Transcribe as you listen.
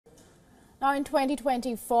Now, in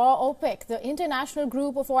 2024, OPEC, the international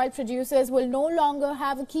group of oil producers, will no longer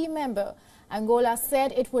have a key member. Angola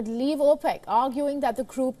said it would leave OPEC, arguing that the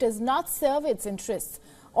group does not serve its interests.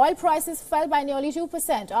 Oil prices fell by nearly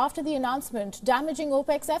 2% after the announcement, damaging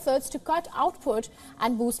OPEC's efforts to cut output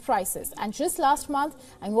and boost prices. And just last month,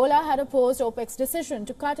 Angola had opposed OPEC's decision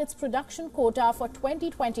to cut its production quota for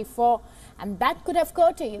 2024, and that could have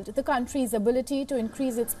curtailed the country's ability to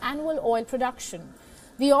increase its annual oil production.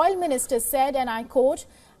 The oil minister said, and I quote,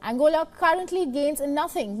 "Angola currently gains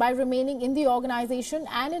nothing by remaining in the organization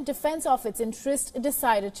and in defense of its interests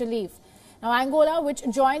decided to leave." Now, Angola, which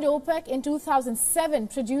joined OPEC in 2007,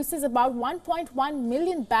 produces about 1.1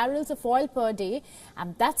 million barrels of oil per day,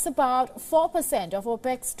 and that's about 4% of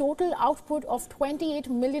OPEC's total output of 28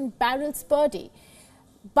 million barrels per day.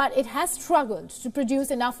 But it has struggled to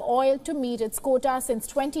produce enough oil to meet its quota since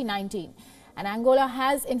 2019. And Angola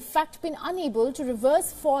has, in fact, been unable to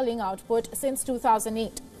reverse falling output since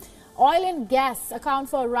 2008. Oil and gas account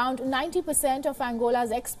for around 90% of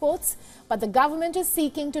Angola's exports, but the government is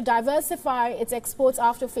seeking to diversify its exports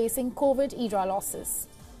after facing COVID-era losses.